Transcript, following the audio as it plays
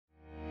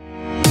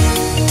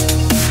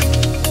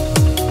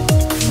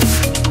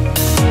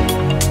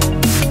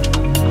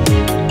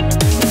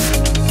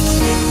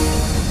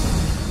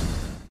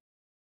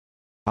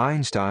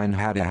Einstein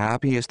had a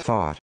happiest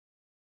thought.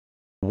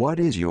 What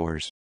is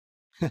yours?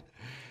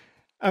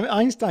 I mean,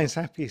 Einstein's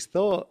happiest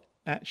thought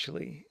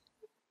actually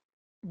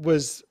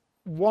was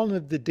one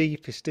of the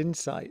deepest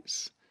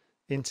insights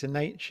into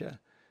nature.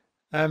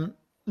 Um,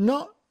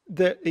 Not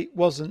that it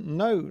wasn't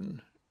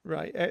known,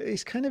 right?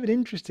 It's kind of an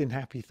interesting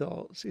happy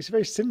thought. It's a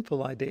very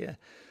simple idea,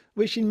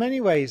 which in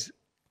many ways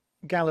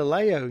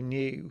Galileo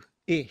knew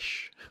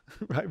ish,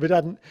 right? But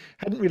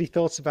hadn't really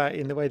thought about it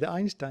in the way that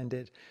Einstein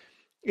did.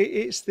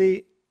 It's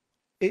the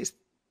it's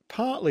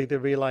partly the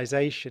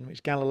realization,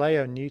 which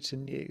Galileo and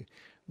Newton knew,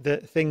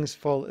 that things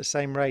fall at the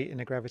same rate in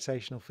a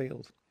gravitational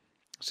field.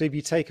 So if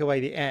you take away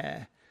the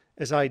air,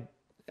 as I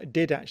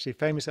did actually,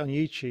 famous on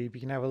YouTube,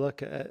 you can have a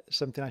look at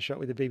something I shot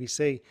with the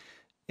BBC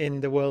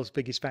in the world's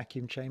biggest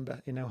vacuum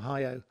chamber in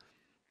Ohio,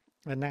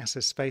 a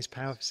NASA space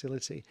power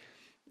facility.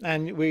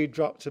 And we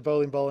dropped a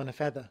bowling ball and a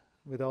feather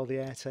with all the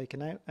air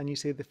taken out, and you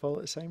see they fall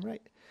at the same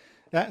rate.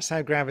 That's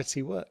how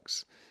gravity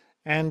works.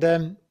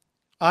 And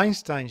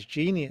Einstein's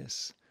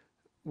genius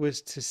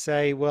was to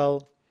say,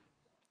 well,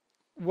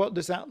 what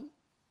does that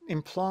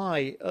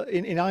imply?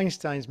 In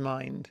Einstein's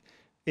mind,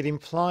 it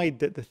implied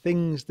that the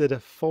things that are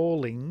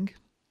falling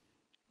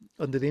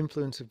under the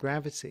influence of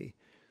gravity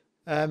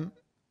are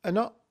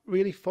not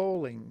really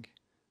falling,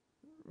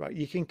 right?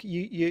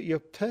 You're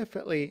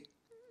perfectly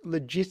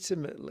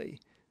legitimately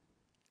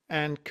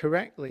and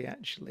correctly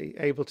actually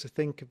able to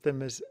think of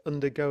them as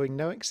undergoing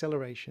no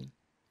acceleration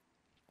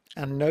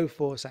and no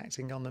force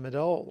acting on them at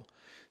all.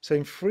 So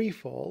in free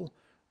fall,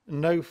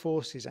 no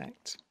forces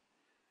act.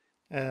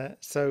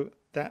 So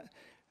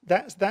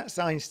that's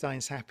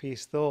Einstein's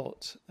happiest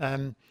thought.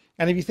 And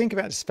if you think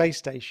about the space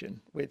station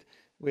with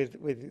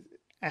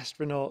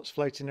astronauts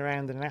floating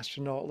around, and an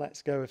astronaut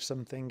lets go of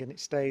something and it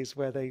stays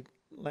where they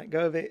let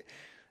go of it,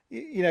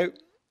 you know,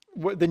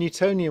 the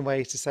Newtonian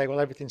way is to say, well,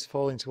 everything's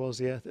falling towards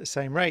the Earth at the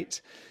same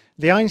rate.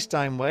 The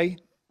Einstein way,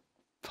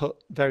 put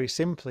very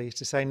simply, is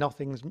to say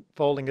nothing's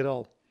falling at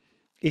all.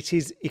 It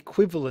is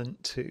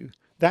equivalent to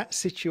that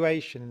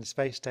situation in the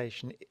space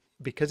station,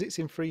 because it's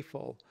in free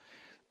fall,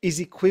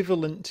 is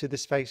equivalent to the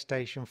space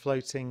station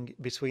floating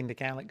between the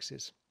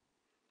galaxies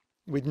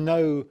with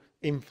no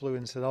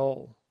influence at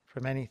all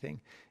from anything.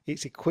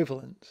 It's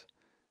equivalent.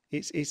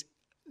 It's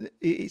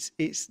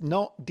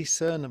not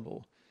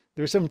discernible.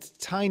 There are some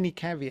tiny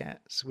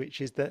caveats, which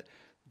is that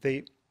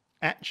the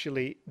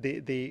actually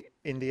the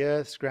in the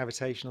Earth's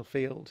gravitational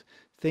field,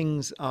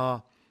 things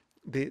are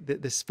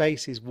the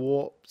space is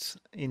warped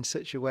in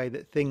such a way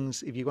that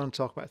things, if you want to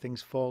talk about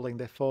things falling,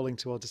 they're falling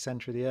towards the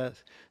center of the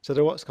Earth. So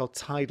there are what's called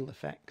tidal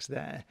effects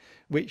there,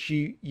 which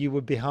you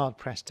would be hard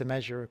pressed to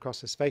measure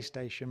across a space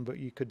station, but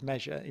you could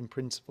measure in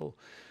principle.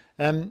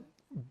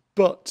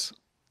 But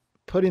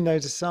putting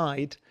those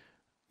aside,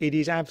 it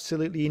is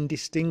absolutely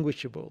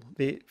indistinguishable.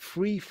 The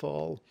free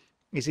fall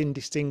is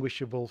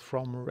indistinguishable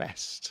from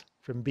rest,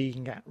 from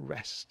being at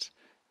rest,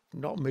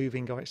 not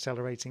moving or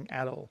accelerating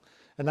at all.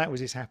 And that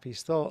was his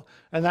happiest thought.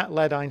 And that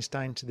led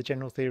Einstein to the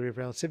general theory of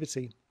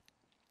relativity,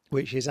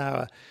 which is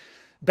our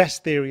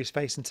best theory of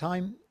space and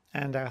time,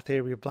 and our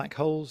theory of black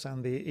holes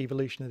and the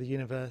evolution of the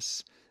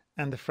universe,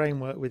 and the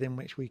framework within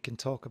which we can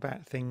talk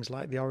about things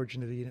like the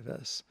origin of the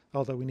universe,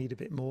 although we need a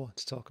bit more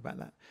to talk about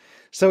that.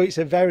 So it's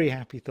a very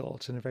happy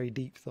thought and a very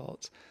deep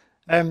thought.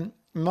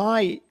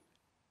 My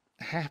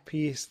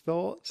happiest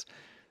thoughts,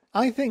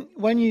 I think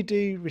when you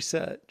do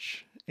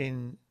research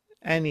in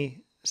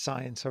any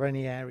science or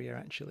any area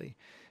actually,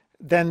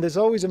 then there's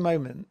always a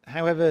moment,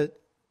 however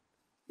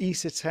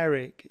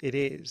esoteric it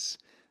is,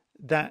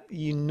 that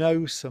you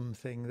know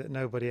something that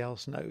nobody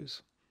else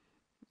knows,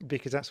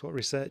 because that's what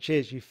research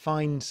is. You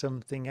find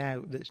something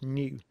out that's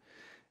new,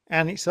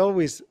 and it's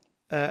always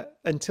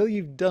until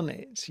you've done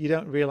it, you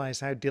don't realize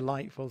how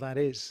delightful that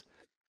is.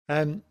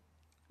 um,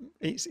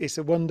 it's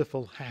a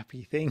wonderful,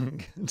 happy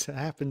thing to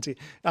happen to you.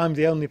 I'm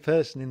the only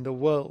person in the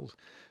world,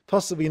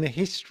 possibly in the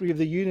history of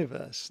the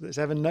universe, that's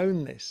ever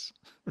known this,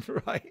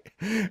 right?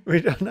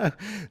 We don't know.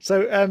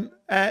 So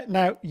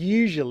now,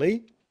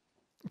 usually,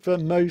 for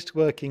most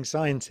working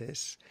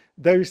scientists,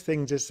 those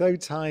things are so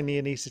tiny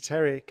and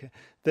esoteric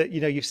that,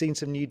 you've seen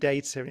some new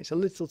data and it's a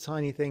little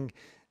tiny thing,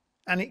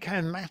 and it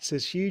kind of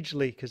matters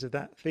hugely because of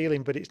that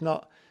feeling, but it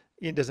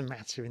doesn't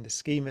matter in the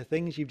scheme of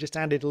things. You've just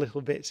added a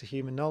little bit to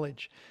human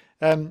knowledge.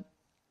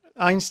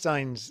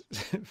 Einstein's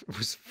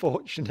was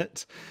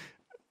fortunate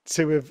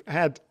to have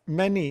had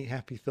many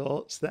happy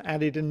thoughts that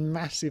added a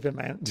massive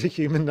amount to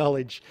human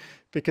knowledge,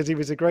 because he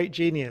was a great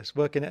genius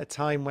working at a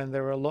time when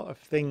there were a lot of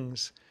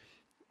things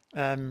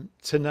to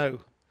know.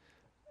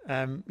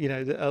 I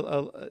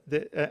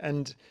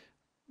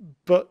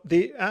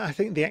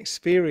think the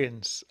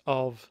experience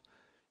of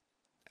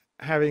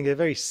having a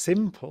very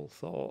simple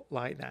thought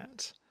like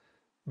that,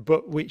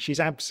 but which is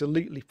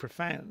absolutely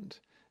profound,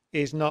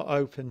 is not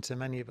open to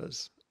many of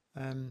us.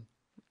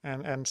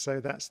 And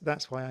so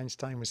that's why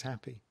Einstein was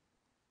happy.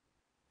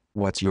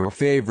 What's your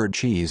favorite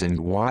cheese and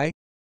why?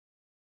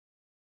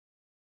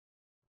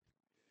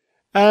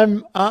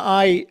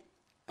 I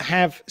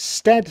have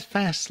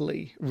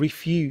steadfastly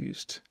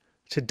refused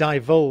to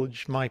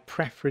divulge my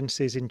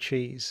preferences in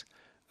cheese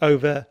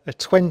over a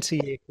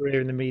 20-year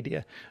career in the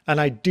media, and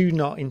I do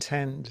not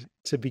intend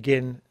to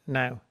begin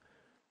now.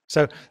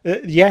 So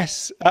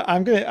yes,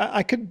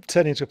 I could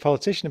turn into a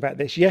politician about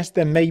this. Yes,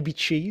 there may be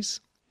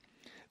cheese.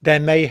 There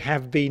may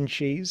have been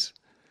cheese.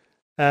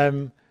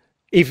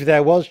 If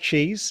there was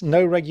cheese,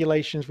 no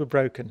regulations were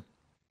broken.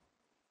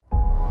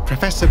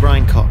 Professor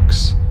Brian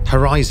Cox,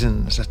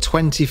 Horizons, a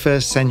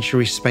 21st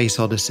century space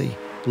odyssey,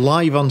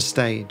 live on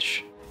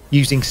stage,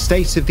 using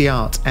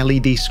state-of-the-art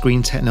LED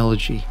screen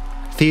technology.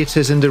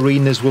 Theatres and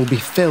arenas will be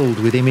filled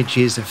with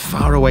images of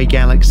faraway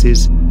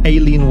galaxies,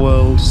 alien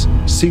worlds,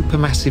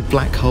 supermassive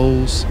black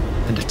holes,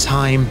 and a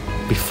time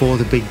before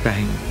the Big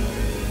Bang.